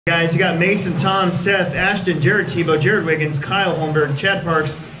Guys, you got Mason, Tom, Seth, Ashton, Jared Tebow, Jared Wiggins, Kyle Holmberg, Chad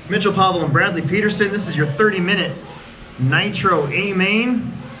Parks, Mitchell Pavel, and Bradley Peterson. This is your 30-minute Nitro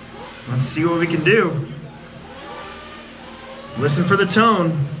A-main. Let's see what we can do. Listen for the tone.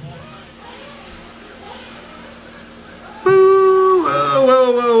 Boo! Whoa,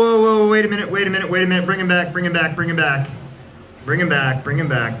 whoa, whoa, whoa, whoa. Wait a minute, wait a minute, wait a minute. Bring him back, bring him back, bring him back. Bring him back, bring him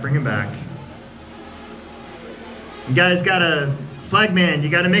back, bring him back. You guys gotta... Flagman, you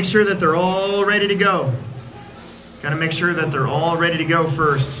got to make sure that they're all ready to go. Got to make sure that they're all ready to go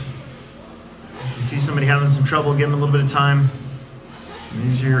first. If you see somebody having some trouble, give them a little bit of time.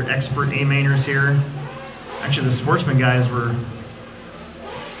 These are your expert A-mainers here. Actually, the sportsman guys were...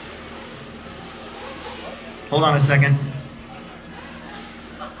 Hold on a second.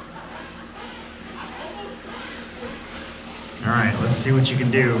 All right, let's see what you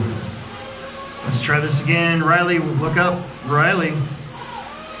can do. Let's try this again. Riley, look up. Riley.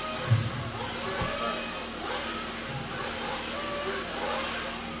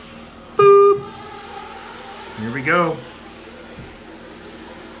 Boop. Here we go.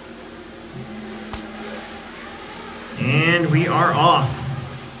 And we are off.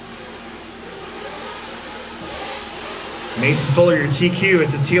 Mason Fuller, your TQ.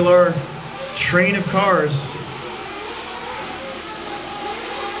 It's a TLR train of cars.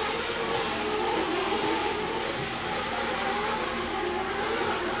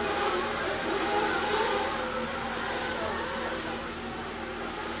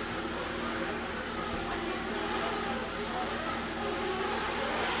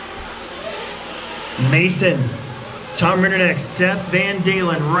 Mason, Tom Rinderneck, Seth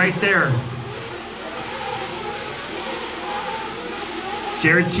Vandalen right there.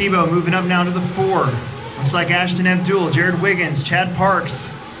 Jared Tebow moving up now to the 4. Looks like Ashton Abdul, Jared Wiggins, Chad Parks,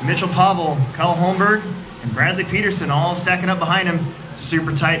 Mitchell Pavel, Kyle Holmberg, and Bradley Peterson all stacking up behind him.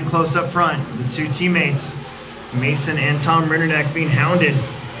 Super tight and close up front. The two teammates, Mason and Tom Rinderneck, being hounded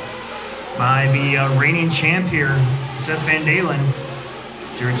by the reigning champ here, Seth Vandalen.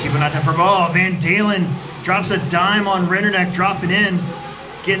 Jared Tebow not time for a ball. Vandalen drops a dime on Rinderneck, dropping in,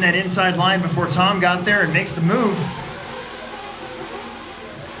 getting that inside line before Tom got there and makes the move.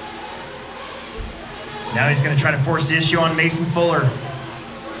 Now he's going to try to force the issue on Mason Fuller.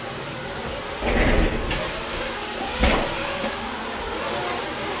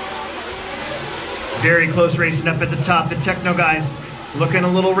 Very close racing up at the top. The Tekno guys looking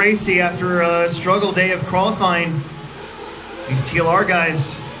a little racy after a struggle day of qualifying. These TLR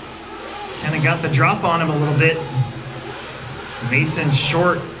guys kind of got the drop on him a little bit. Mason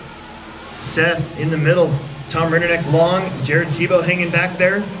short, Seth in the middle, Tom Rinderneck long, Jared Tebow hanging back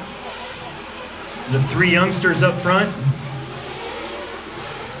there. The three youngsters up front.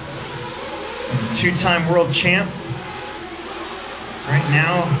 Two-time world champ. Right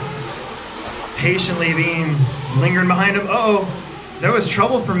now, patiently being lingering behind him. Uh-oh, there was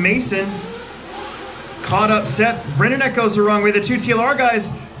trouble for Mason. Caught up Seth. Rinderneck goes the wrong way. The two TLR guys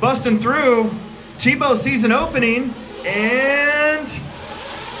busting through. Tebow sees an opening and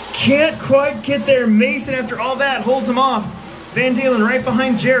can't quite get there. Mason, after all that, holds him off. Vandalen right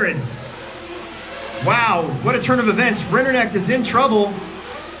behind Jared. Wow, what a turn of events. Rinderneck is in trouble.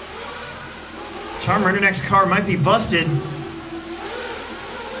 Tom Rinderneck's car might be busted.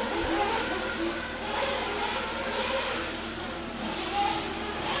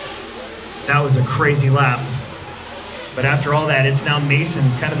 That was a crazy lap. But after all that, it's now Mason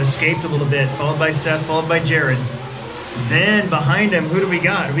kind of escaped a little bit, followed by Seth, followed by Jared. Then behind him, who do we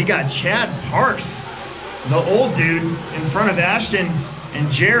got? We got Chad Parks, the old dude, in front of Ashton and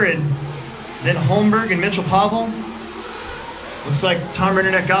Jared. Then Holmberg and Mitchell Pavel. Looks like Tom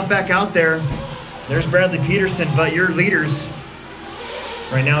Rinderneck got back out there. There's Bradley Peterson, but your leaders.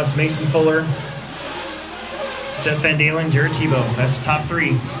 Right now it's Mason Fuller, Seth Vandalen, Jared Tebow. That's the top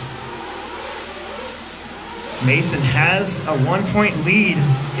three. Mason has a 1-point lead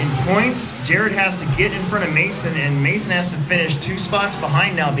in points. Jared has to get in front of Mason, and Mason has to finish 2 spots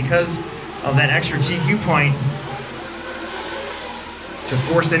behind now because of that extra TQ point to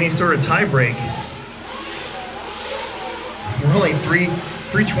force any sort of tie break. We're only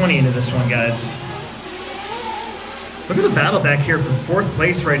 320 into this one, guys. Look at the battle back here for 4th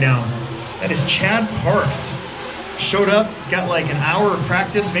place right now. That is Chad Parks. Showed up, got like an hour of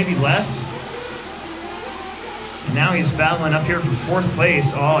practice, maybe less. And now he's battling up here for 4th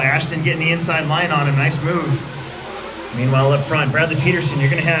place. Oh, Ashton getting the inside line on him. Nice move. Meanwhile, up front, Bradley Peterson, you're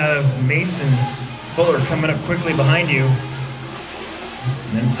going to have Mason Fuller coming up quickly behind you.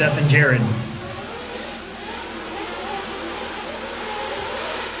 And then Seth and Jared.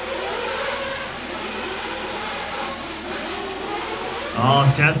 Oh,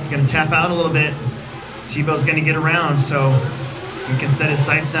 Seth's going to tap out a little bit. Tebow's going to get around, so he can set his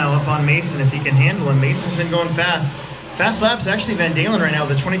sights now up on Mason if he can handle him. Mason's been going fast. Fast laps actually Vandalen right now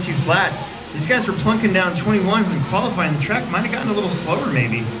with a 22 flat. These guys were plunking down 21s and qualifying. The track might have gotten a little slower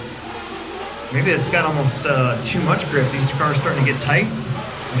maybe. Maybe it's got almost too much grip. These cars starting to get tight.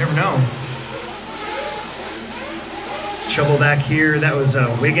 You never know. Trouble back here. That was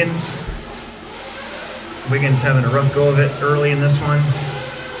Wiggins. Wiggins having a rough go of it early in this one.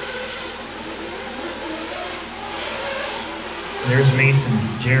 There's Mason,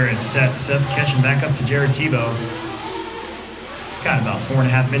 Jared, Seth. Seth catching back up to Jared Tebow. Got about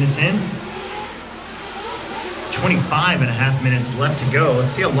 4.5 minutes in. 25.5 minutes left to go.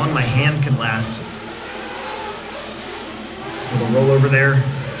 Let's see how long my hand can last. Little roll over there.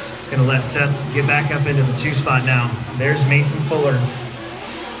 Gonna let Seth get back up into the 2 spot now. There's Mason Fuller.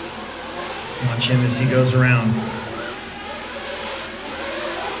 Watch him as he goes around.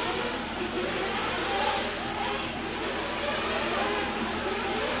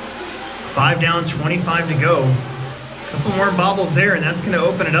 Five down, 25 to go. A couple more bobbles there, and that's going to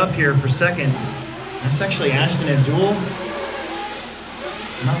open it up here for second. That's actually Ashton and Duel.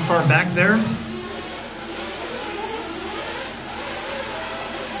 Not far back there.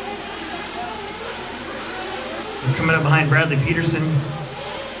 We're coming up behind Bradley Peterson.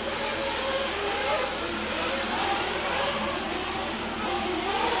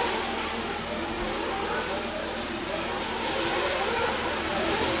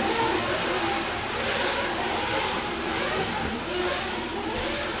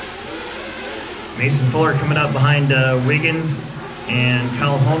 Mason Fuller coming up behind Wiggins and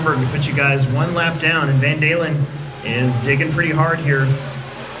Kyle Holmberg to put you guys 1 lap down, and Vandalen is digging pretty hard here.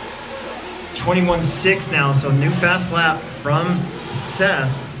 21.6 now, so new fast lap from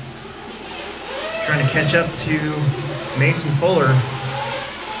Seth. Trying to catch up to Mason Fuller.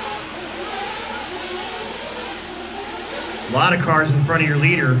 A lot of cars in front of your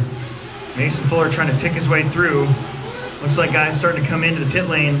leader. Mason Fuller trying to pick his way through. Looks like guys starting to come into the pit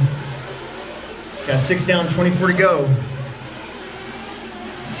lane. Got 6 down, 24 to go.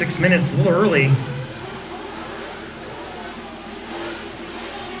 6 minutes, a little early.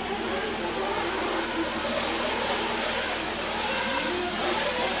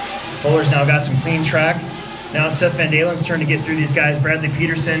 Fuller's now got some clean track. Now it's Seth Vandalen's turn to get through these guys. Bradley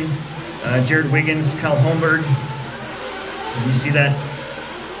Peterson, Jared Wiggins, Kyle Holmberg. You see that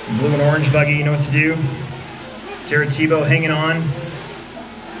blue and orange buggy, you know what to do. Jared Tebow hanging on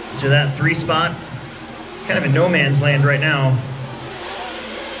to that 3 spot. It's kind of in no man's land right now.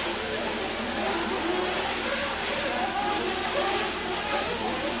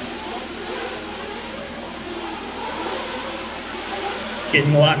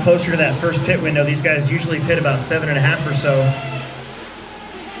 Getting a lot closer to that first pit window. These guys usually pit about 7.5 or so.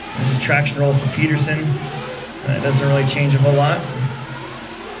 There's a traction roll for Peterson. That doesn't really change a whole lot.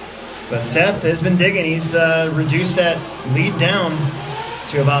 But Seth has been digging. He's reduced that lead down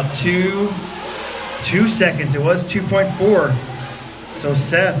to about 2 seconds. It was 2.4. So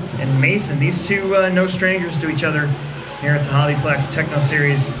Seth and Mason, these two no strangers to each other here at the HobbyPlex Tekno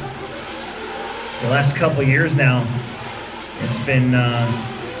Series. The last couple years now, it's been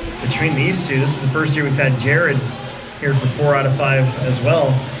between these two. This is the first year we've had Jared here for 4 out of 5 as well.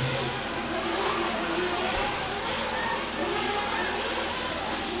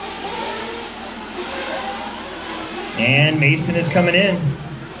 And Mason is coming in.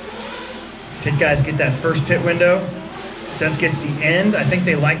 Pit guys get that first pit window. Seth gets the end. I think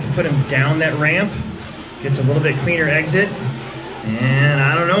they like to put him down that ramp. Gets a little bit cleaner exit. And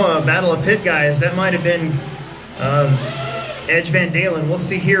I don't know, a battle of pit guys. That might have been Edge Vandalen. We'll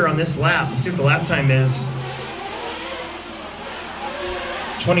see here on this lap. Let's see what the lap time is.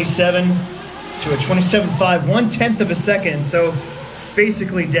 27 to a 27.5, 1/10 of a second. So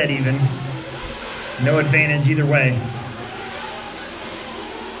basically dead even. No advantage either way.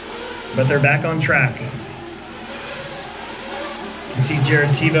 But they're back on track. You can see Jared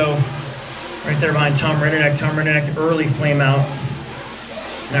Tebow right there behind Tom Rennerneck. Tom Rennerneck early flame out.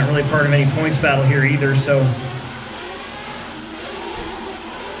 Not really part of any points battle here either, so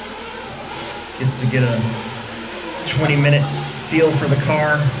gets to get a 20-minute feel for the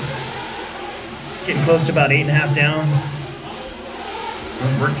car. Getting close to about 8.5 down.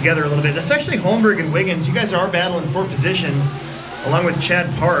 We'll work together a little bit. That's actually Holmberg and Wiggins. You guys are battling for position along with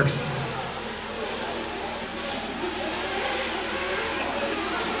Chad Parks.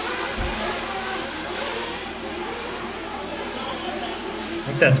 I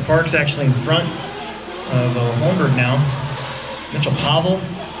think that's Parks actually in front of Holmberg now. Mitchell Pavel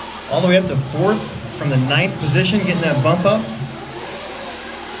all the way up to 4th from the 9th position, getting that bump up.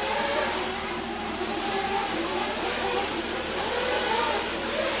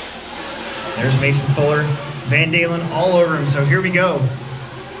 There's Mason Fuller. Vandalen all over him. So here we go.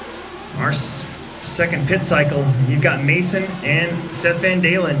 Our second pit cycle. You've got Mason and Seth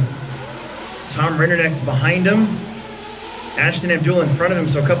Vandalen. Tom Rindernecht behind him. Ashton Abdul in front of him.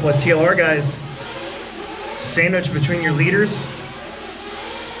 So a couple of TLR guys sandwiched between your leaders.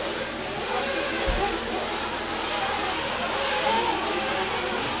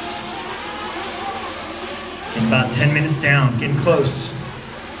 And about 10 minutes down, getting close.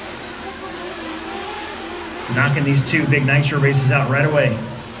 Knocking these two big nitro races out right away.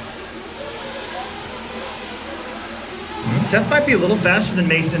 Seth might be a little faster than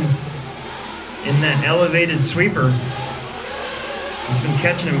Mason in that elevated sweeper. He's been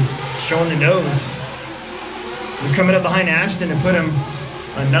catching him, showing the nose. We're coming up behind Ashton to put him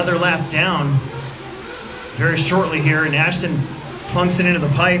another lap down very shortly here, and Ashton plunks it into the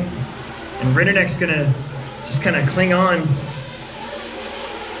pipe, and Rindernecht's gonna just kind of cling on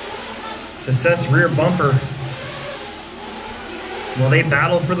to Seth's rear bumper while they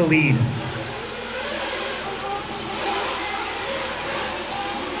battle for the lead.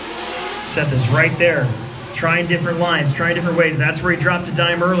 Seth is right there, trying different lines, trying different ways. That's where he dropped a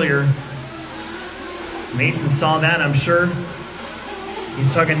dime earlier. Mason saw that, I'm sure.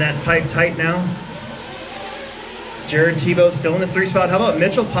 He's hugging that pipe tight now. Jared Tebow still in the 3 spot. How about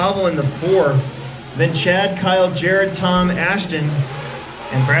Mitchell Pavel in the 4? Then Chad, Kyle, Jared, Tom, Ashton,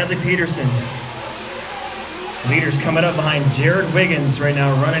 and Bradley Peterson. Leaders coming up behind Jared Wiggins right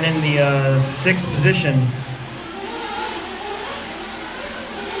now, running in the 6th position.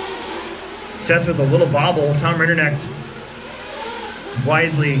 Seth with a little bobble. Tom Rindernecht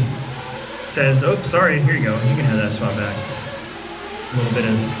wisely says, "Oh, sorry. Here you go. You can have that spot back." A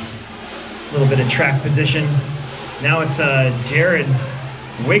little bit of track position. Now it's Jared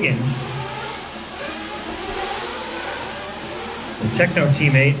Wiggins, the Tekno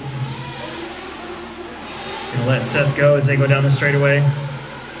teammate. Gonna let Seth go as they go down the straightaway.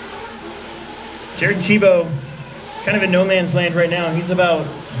 Jared Tebow, kind of in no man's land right now. He's about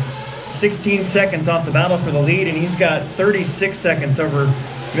 16 seconds off the battle for the lead, and he's got 36 seconds over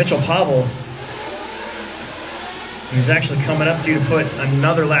Mitchell Pavel. He's actually coming up to put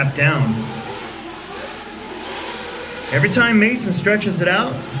another lap down. Every time Mason stretches it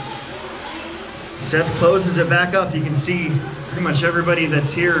out, Seth closes it back up. You can see pretty much everybody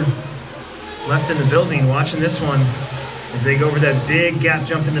that's here left in the building watching this one as they go over that big gap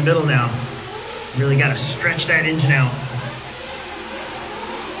jump in the middle now. Really got to stretch that engine out.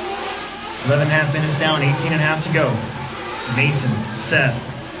 11.5 minutes down, 18.5 to go. Mason, Seth,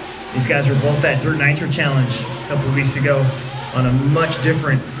 these guys were both at Dirt Nitro Challenge a couple of weeks ago on a much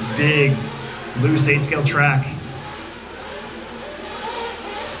different, big, loose 8-scale track.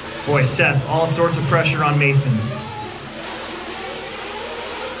 Boy, Seth, all sorts of pressure on Mason.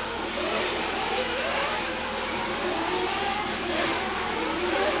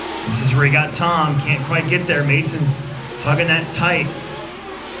 This is where he got Tom, can't quite get there. Mason hugging that tight,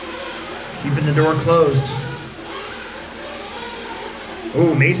 keeping the door closed.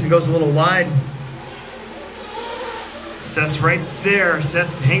 Oh, Mason goes a little wide. Seth's right there. Seth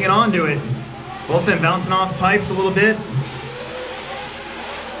hanging on to it. Both of them bouncing off pipes a little bit.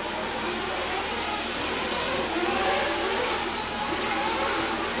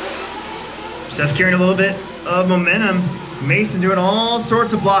 Seth carrying a little bit of momentum. Mason doing all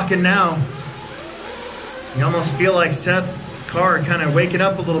sorts of blocking now. You almost feel like Seth's car kind of waking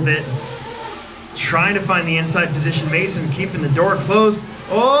up a little bit, trying to find the inside position. Mason keeping the door closed.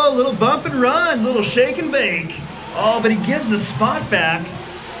 Oh, a little bump and run, little shake and bake. Oh, but he gives the spot back.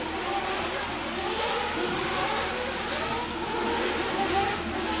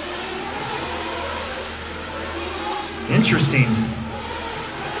 Interesting.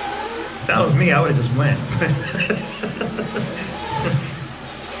 If that was me, I would have just went.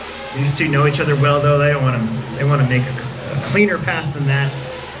 These two know each other well, though. They want to make a cleaner pass than that.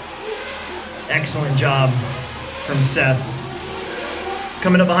 Excellent job from Seth.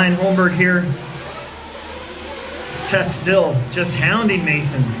 Coming up behind Holmberg here. Seth still just hounding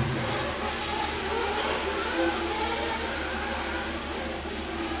Mason.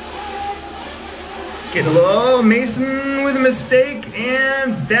 Get a little, Mason with a mistake,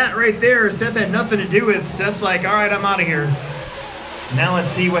 and that right there, Seth had nothing to do with. Seth's like, all right, I'm out of here. Now let's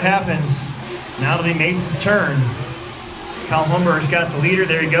see what happens. Now it'll be Mason's turn. Kyle Holmberg's got the leader,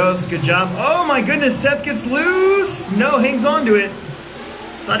 there he goes, good job. Oh my goodness, Seth gets loose. No, hangs on to it.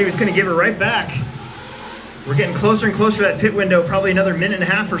 Thought he was gonna give it right back. We're getting closer and closer to that pit window, probably another minute and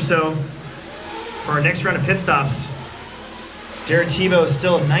a half or so for our next round of pit stops. Jared Tebow is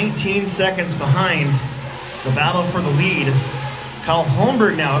still 19 seconds behind the battle for the lead. Kyle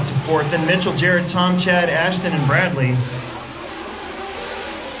Holmberg now up to 4th. Then Mitchell, Jared, Tom, Chad, Ashton, and Bradley.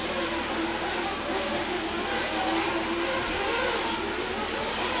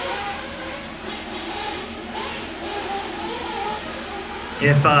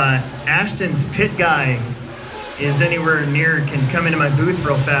 If Ashton's pit guy is anywhere near, can come into my booth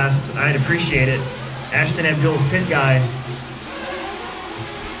real fast, I'd appreciate it. Ashton Abdul's pit guy.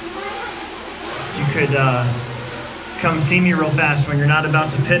 If you could come see me real fast when you're not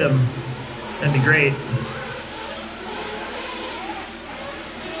about to pit him, that'd be great.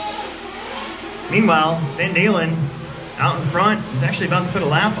 Meanwhile, Vandalen out in front is actually about to put a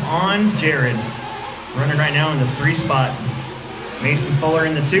lap on Jared. Running right now in the 3 spot. Mason Fuller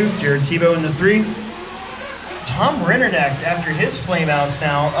in the 2, Jared Tebow in the 3. Tom Rennerneck, after his flameouts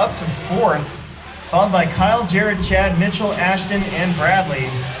now, up to 4th, followed by Kyle, Jared, Chad, Mitchell, Ashton, and Bradley.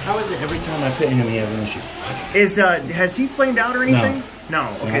 How is it every time I pit him he has an issue? Has he flamed out or anything? No.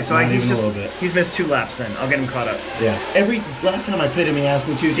 Okay, no, so he's missed 2 laps then. I'll get him caught up. Yeah. Last time I pit him, he asked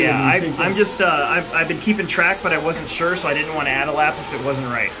me to. Yeah, I've been keeping track, but I wasn't sure, so I didn't want to add a lap if it wasn't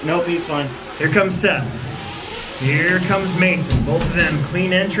right. Nope, he's fine. Here comes Seth. Here comes Mason. Both of them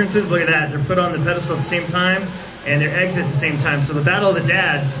clean entrances. Look at that. They're put on the pedestal at the same time, and their exit at the same time. So the battle of the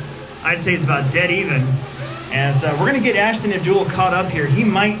dads, I'd say, is about dead even. As we're going to get Ashton Abdul caught up here. He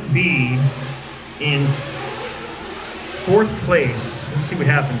might be in 4th place. Let's see what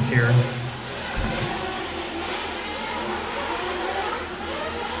happens here.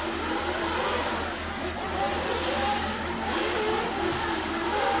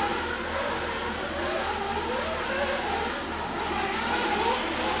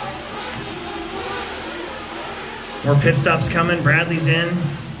 More pit stops coming. Bradley's in.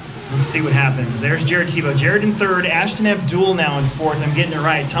 Let's see what happens. There's Jared Tebow. Jared in 3rd. Ashton Abdul now in 4th. I'm getting it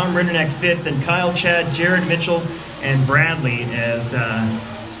right. Tom Rennerneck 5th. And Kyle, Chad, Jared, Mitchell, and Bradley, as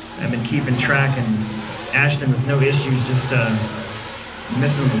I've been keeping track. And Ashton with no issues, just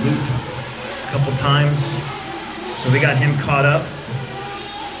missing the loop a couple times. So we got him caught up.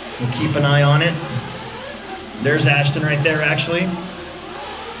 We'll keep an eye on it. There's Ashton right there, actually.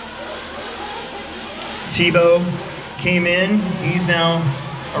 Tebow came in. He's now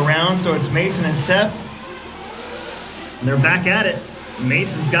around, so it's Mason and Seth. And they're back at it.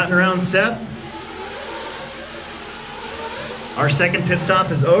 Mason's gotten around Seth. Our second pit stop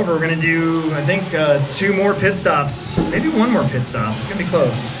is over. We're going to do, I think, 2 more pit stops. Maybe 1 more pit stop. It's going to be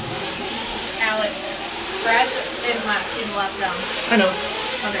close. Alex, Brad's in laps. He's a lap down. I know.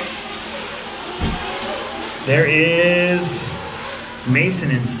 Okay. There is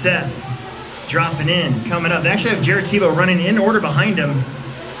Mason and Seth dropping in, coming up. They actually have Jared Tebow running in order behind him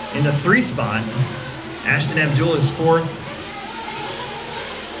in the 3 spot. Ashton Abdul is 4th.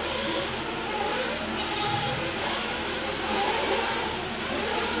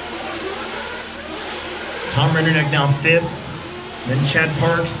 Tom Rennerneck now 5th. Then Chad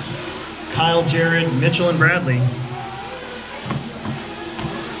Parks, Kyle, Jared, Mitchell, and Bradley.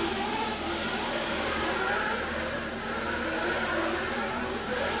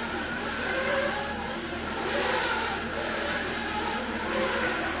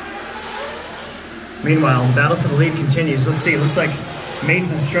 Meanwhile, the battle for the lead continues. Let's see, it looks like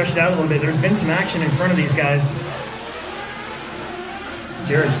Mason's stretched out a little bit. There's been some action in front of these guys.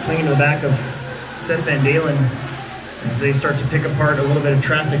 Jared's clinging to the back of Seth Vandalen as they start to pick apart a little bit of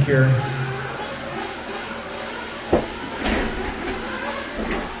traffic here.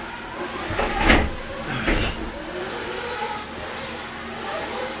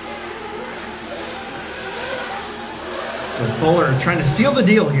 So Fuller trying to seal the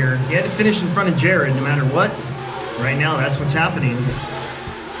deal here. He had to finish in front of Jared no matter what. Right now, that's what's happening.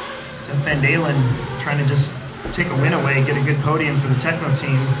 Seth Vandalen trying to just take a win away, get a good podium for the Tekno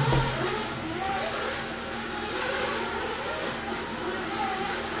team.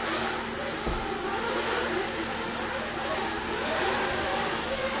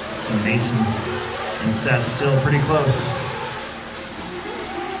 So Mason and Seth still pretty close.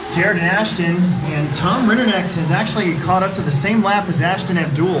 Jared and Ashton, and Tom Rennerneck has actually caught up to the same lap as Ashton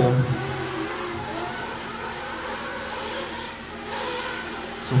Abdul.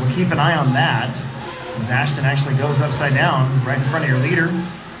 So we'll keep an eye on that, as Ashton actually goes upside down right in front of your leader,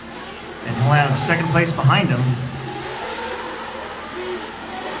 and he'll have 2nd place behind him.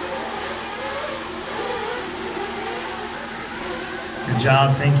 Good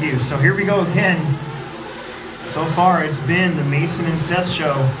job, thank you. So here we go again. So far, it's been the Mason and Seth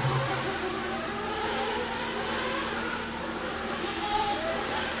show.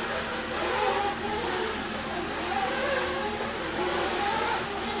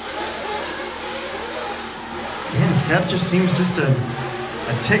 Again, Seth just seems just a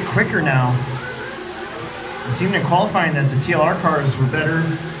tick quicker now. It seemed in qualifying that the TLR cars were better.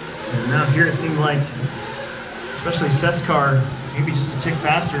 And now here it seemed like, especially Seth's car, maybe just a tick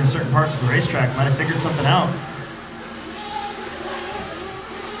faster in certain parts of the racetrack. Might have figured something out.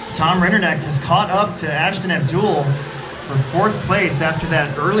 Tom Rindernecht has caught up to Ashton Abdul for 4th place after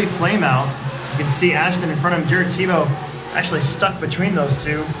that early flame out. You can see Ashton in front of him. Jared Tebow actually stuck between those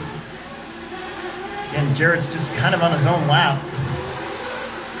two. And Jared's just kind of on his own lap.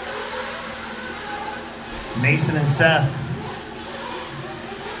 Mason and Seth.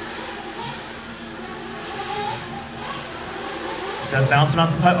 Seth bouncing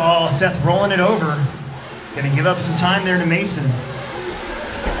off the putt. Oh, Seth rolling it over. Gonna give up some time there to Mason.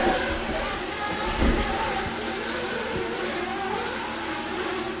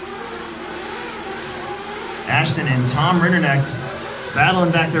 Ashton and Tom Rindernecht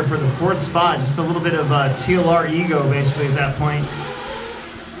battling back there for the 4th spot. Just a little bit of TLR ego basically at that point.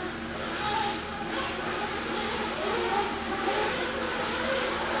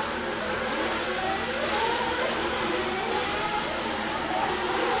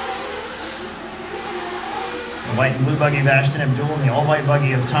 The white and blue buggy of Ashton Abdul and the all-white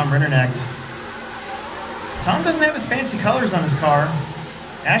buggy of Tom Rindernecht. Tom doesn't have his fancy colors on his car.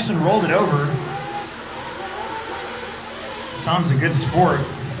 Ashton rolled it over. Tom's a good sport.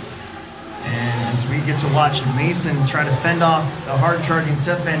 And as we get to watch Mason try to fend off the hard-charging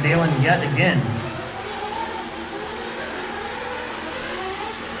Seth Vandalen yet again.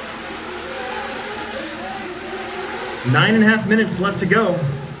 Nine and a half minutes left to go.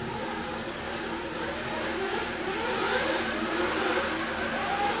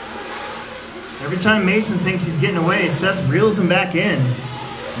 Every time Mason thinks he's getting away, Seth reels him back in.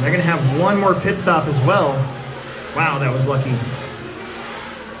 And they're going to have one more pit stop as well. Wow, that was lucky.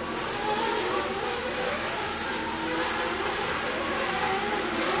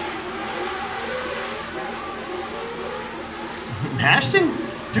 Ashton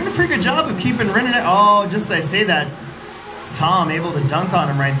doing a pretty good job of keeping Rindernecht. Oh, just as I say that, Tom able to dunk on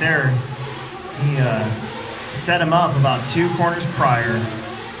him right there. He set him up about 2 corners prior.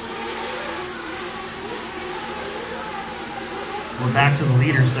 We're back to the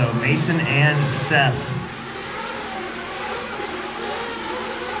leaders though, Mason and Seth.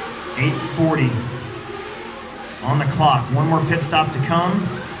 8:40 on the clock. One more pit stop to come.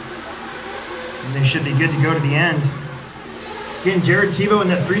 And they should be good to go to the end. Again, Jared Tebow in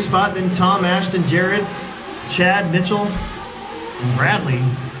that 3 spot, then Tom, Ashton, Jared, Chad, Mitchell, and Bradley.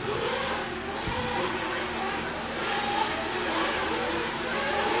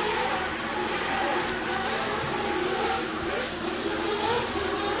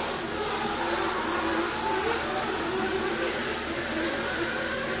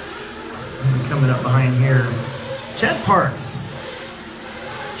 Coming up behind here, Chad Parks.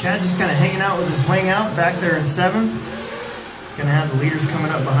 Chad just kind of hanging out with his wing out back there in 7th. Gonna have the leaders coming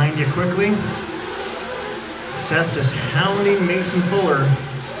up behind you quickly. Seth just hounding Mason Fuller.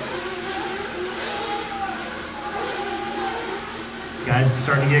 Guys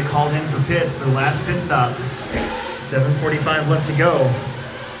starting to get called in for pits. Their last pit stop. 7:45 left to go.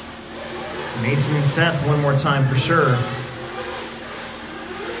 Mason and Seth one more time for sure.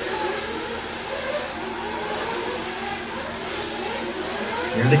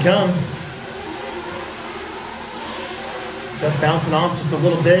 Here they come. Seth bouncing off just a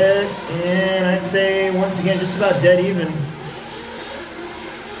little bit, and I'd say once again just about dead even.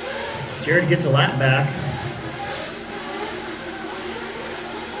 Jared gets a lap back.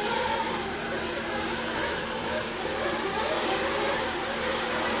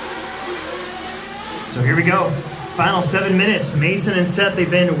 So here we go. Final 7 minutes. Mason and Seth, they've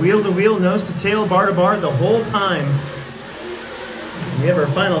been wheel to wheel, nose to tail, bar to bar the whole time. We have our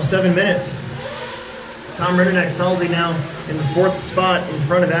final 7 minutes. Tom Rindernecht solidly now in the 4th spot in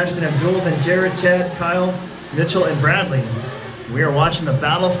front of Ashton Abdul, then Jared, Chad, Kyle, Mitchell, and Bradley. We are watching the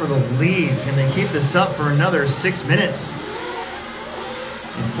battle for the lead. Can they keep this up for another 6 minutes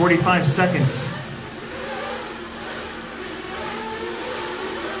and 45 seconds?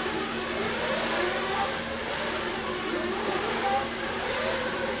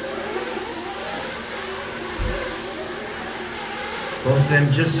 Both of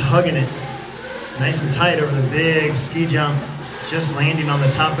them just hugging it. Nice and tight over the big ski jump. Just landing on the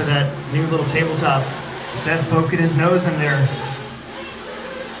top of that new little tabletop. Seth poking his nose in there.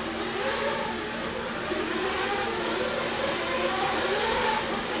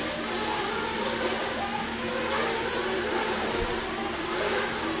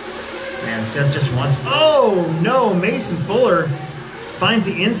 Man, Seth just wants, oh no, Mason Fuller finds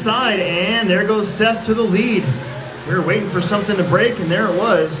the inside, and there goes Seth to the lead. We were waiting for something to break, and there it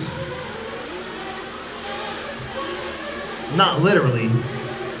was. Not literally,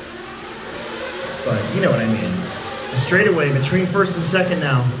 but you know what I mean. A straightaway between first and second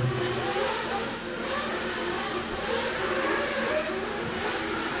now.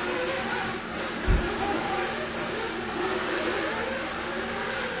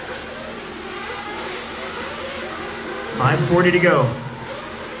 .540 to go.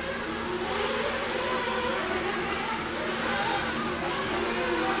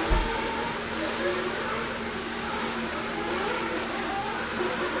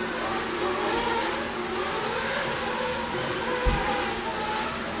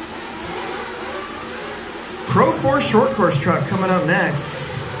 Pro 4 short course truck coming up next.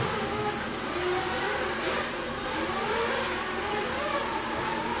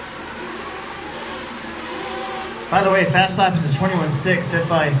 By the way, fast lap is a 21.6 set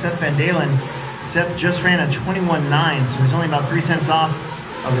by Seth Vandalen. Seth just ran a 21.9, so he's only about 3/10 off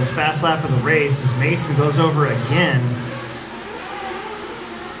of his fast lap of the race as Mason goes over again.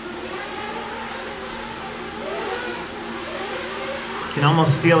 Can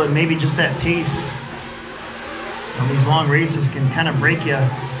almost feel it, maybe just that pace on these long races can kind of break you.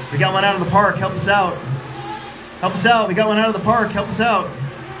 We got one out of the park, help us out. Help us out, we got one out of the park, help us out.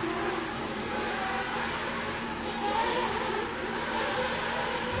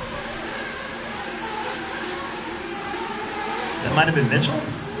 That might have been Mitchell?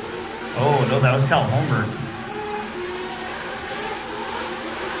 Oh, no, that was Cal Holmberg.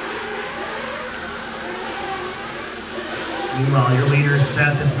 Meanwhile, your leaders,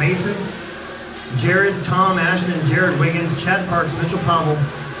 Seth, it's Mason, Jared, Tom, Ashton, Jared Wiggins, Chad Parks, Mitchell Powell,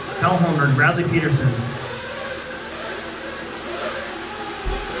 Cal Holmberg, Bradley Peterson.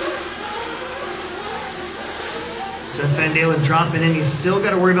 Seth Vandalen dropping in. He's still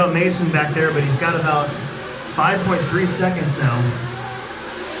got to worry about Mason back there, but he's got about 5.3 seconds now.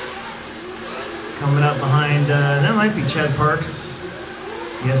 Coming up behind, that might be Chad Parks.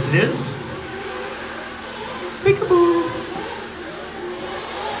 Yes, it is. Peekaboo.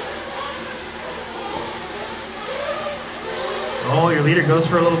 Oh, your leader goes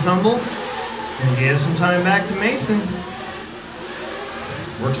for a little tumble and gives some time back to Mason.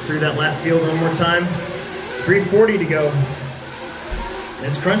 Works through that lap field one more time. 3:40 to go.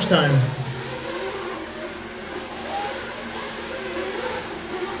 It's crunch time.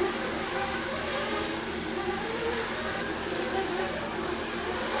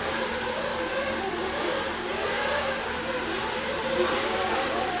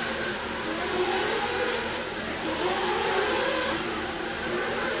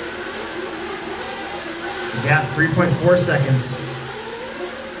 Gap 3.4 seconds.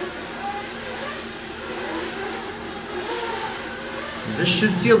 This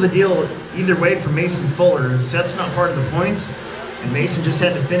should seal the deal either way for Mason Fuller. Seth's not part of the points, and Mason just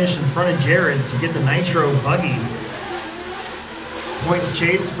had to finish in front of Jared to get the Nitro Buggy points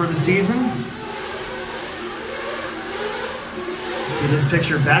chase for the season. See this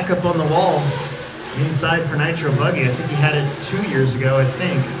picture back up on the wall inside for Nitro Buggy. I think he had it 2 years ago, I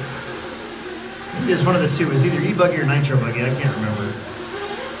think. Maybe it was one of the two. It was either E-Buggy or Nitro Buggy. I can't remember.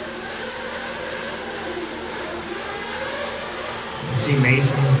 Let's see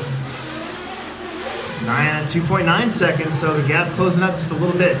Mason. 2.9 seconds, so the gap closing up just a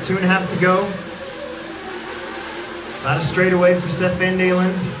little bit. 2.5 to go. About a straightaway for Seth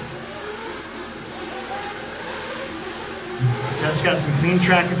Vandalen. Seth's got some clean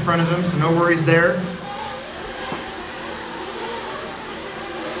track in front of him, so no worries there.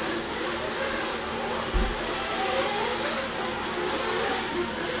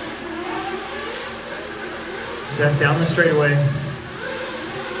 Seth down the straightaway.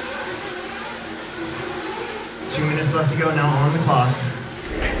 2 minutes left to go now on the clock.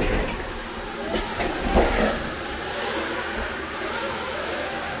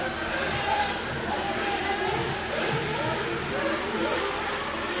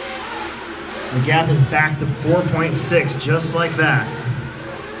 The gap is back to 4.6, just like that.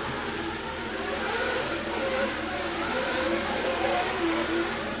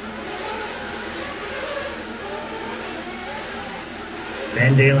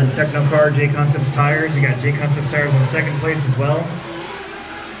 Vandalen, Tekno Car, J Concepts Tires. You got J Concepts Tires in second place as well.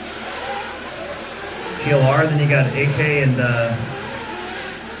 TLR, then you got AK and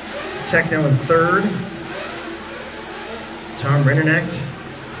Tekno in third. Tom Rennernecht,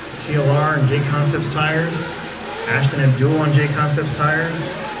 TLR and J Concepts Tires. Ashton Abdul on J Concepts Tires.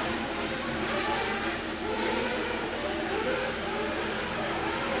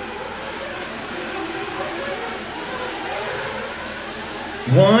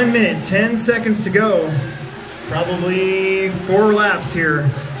 .1 minute, 10 seconds to go Probably 4 laps here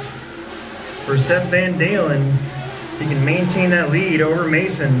for Seth Vandalen. He can maintain that lead over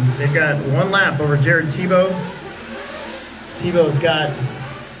Mason. They've got 1 lap over Jared Tebow. Tebow's got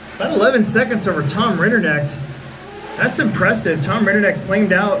about 11 seconds over Tom Rinderknecht. That's impressive. Tom Rinderknecht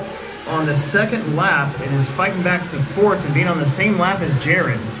flamed out on the 2nd lap and is fighting back to 4th and being on the same lap as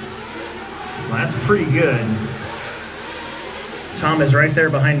Jared. Well, that's pretty good. Tom is right there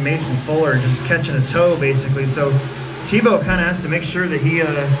behind Mason Fuller, just catching a toe basically. So Tebow kind of has to make sure that he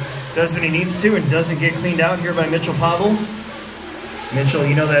does what he needs to and doesn't get cleaned out here by Mitchell Pavel. Mitchell,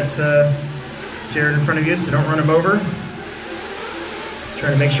 you know that's Jared in front of you, so don't run him over.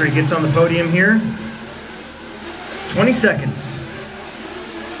 Trying to make sure he gets on the podium here. 20 seconds.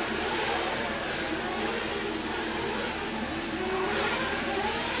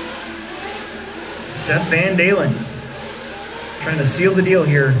 Seth Vandalen trying to seal the deal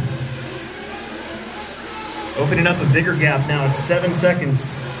here. Opening up a bigger gap now. It's 7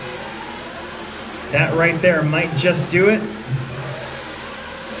 seconds. That right there might just do it.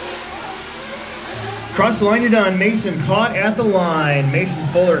 Cross the line, you're done. Mason caught at the line. Mason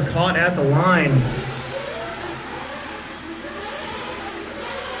Fuller caught at the line.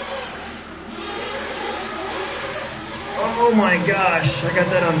 Oh my gosh, I got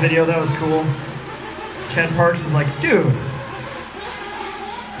that on video. That was cool. Chad Parks is like, dude.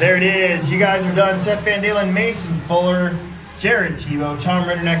 There it is. You guys are done. Seth Vandalen, Mason Fuller, Jared Tebow, Tom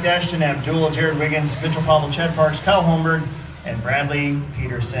Rinderknecht, Ashton Abdul, Jared Wiggins, Mitchell Pavel, Chad Parks, Kyle Holmberg, and Bradley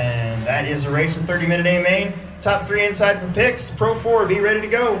Peterson. That is a race in 30-minute A-main. Top 3 inside for picks. Pro 4, be ready to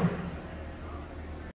go.